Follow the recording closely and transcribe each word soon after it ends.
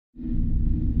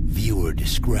Viewer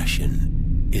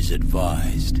discretion is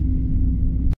advised.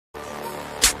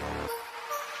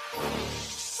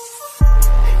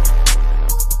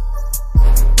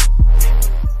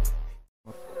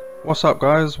 What's up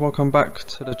guys, welcome back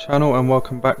to the channel and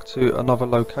welcome back to another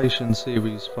location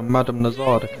series from Madam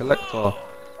Nazar the Collector.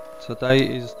 Today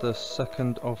is the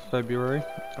 2nd of February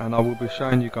and I will be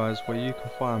showing you guys where you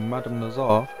can find Madam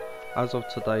Nazar as of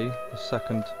today, the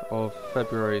 2nd of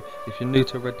February. If you're new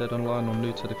to Red Dead Online or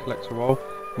new to the Collector role,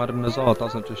 Madam Nazar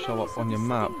doesn't just show up on your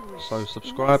map. So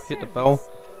subscribe, hit the bell,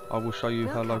 I will show you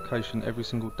her location every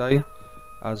single day,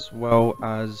 as well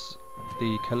as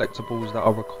the collectibles that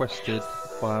are requested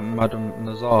by Madam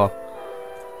Nazar.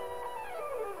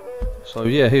 So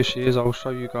yeah, here she is. I will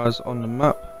show you guys on the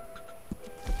map,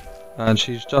 and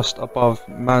she's just above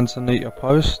Manzanita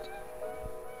Post,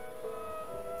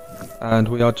 and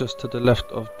we are just to the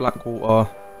left of Blackwater,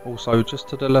 also just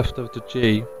to the left of the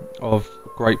G of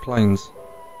Great Plains.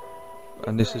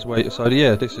 And this is where, so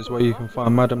yeah, this is where you can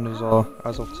find Madam Nazar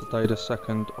as of today, the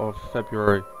 2nd of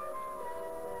February.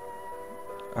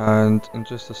 And in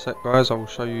just a sec guys, I will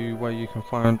show you where you can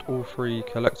find all three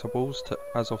collectibles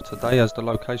as of today, as the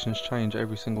locations change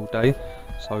every single day.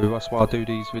 So that's why I do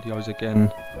these videos again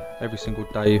every single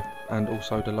day, and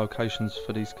also the locations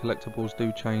for these collectibles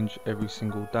do change every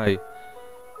single day.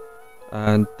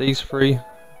 And these three,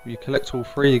 you collect all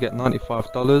three, you get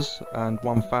 $95 and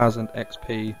 1000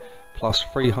 XP plus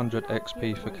 300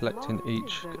 XP for collecting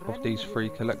each of these three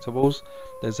collectibles.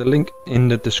 There's a link in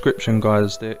the description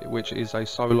guys, which is a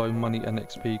solo money and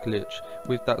XP glitch.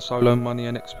 With that solo money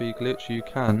and XP glitch you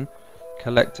can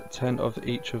collect 10 of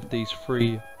each of these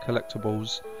three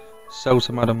collectibles, sell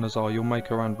to Madam Nazar. You'll make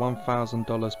around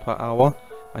 $1,000 per hour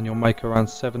and you'll make around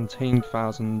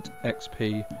 17,000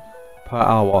 XP per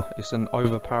hour. It's an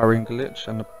overpowering glitch,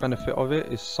 and the benefit of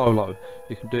it is solo.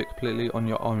 You can do it completely on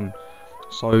your own.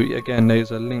 So again,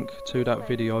 there's a link to that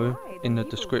video in the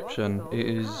description. It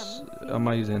is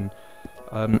amazing.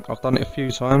 I've done it a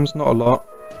few times, not a lot,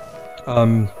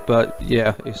 but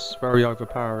yeah, it's very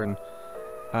overpowering.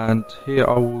 And here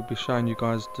I will be showing you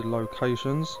guys the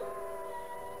locations.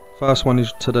 First one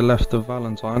is to the left of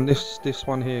Valentine. This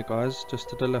one here guys, just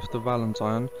to the left of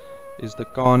Valentine, is the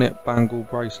Garnet Bangle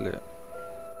Bracelet.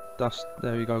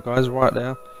 There you go guys, right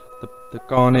there, the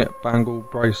Garnet Bangle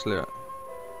Bracelet.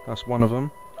 That's one of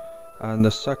them. And the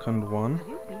second one,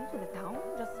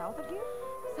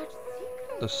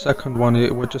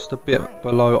 we're just a bit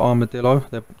below Armadillo.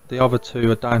 The other two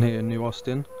are down here in New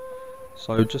Austin,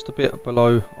 so just a bit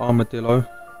below Armadillo,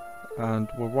 and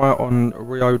we're right on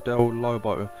Rio del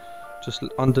Lobo. Just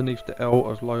underneath the L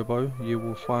of Lobo you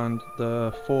will find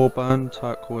the 4-burn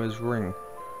turquoise ring.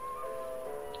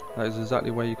 That is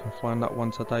exactly where you can find that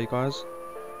one today guys.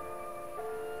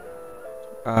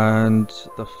 And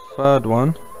the third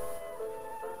one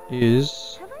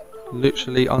is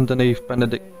literally underneath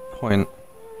Benedict Point,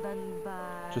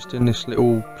 just in this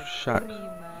little shack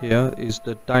here, is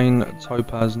the Dane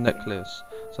Topaz necklace.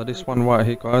 So this one right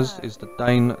here guys is the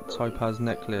Dane Topaz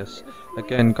necklace.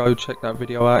 Again, go check that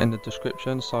video out in the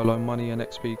description, solo money and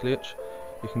XP glitch.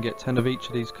 You can get 10 of each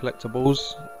of these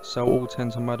collectibles, sell all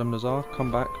 10 to Madam Nazar,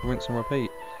 come back, rinse and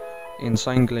repeat.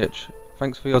 Insane glitch.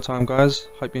 Thanks for your time guys,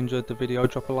 hope you enjoyed the video.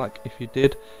 Drop a like if you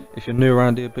did. If you're new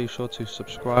around here, be sure to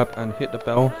subscribe and hit the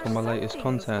bell for my latest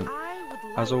content.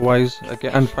 As always,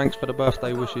 again, and thanks for the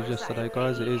birthday wishes yesterday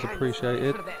guys, it is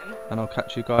appreciated, and I'll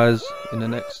catch you guys in the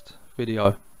next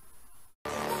video.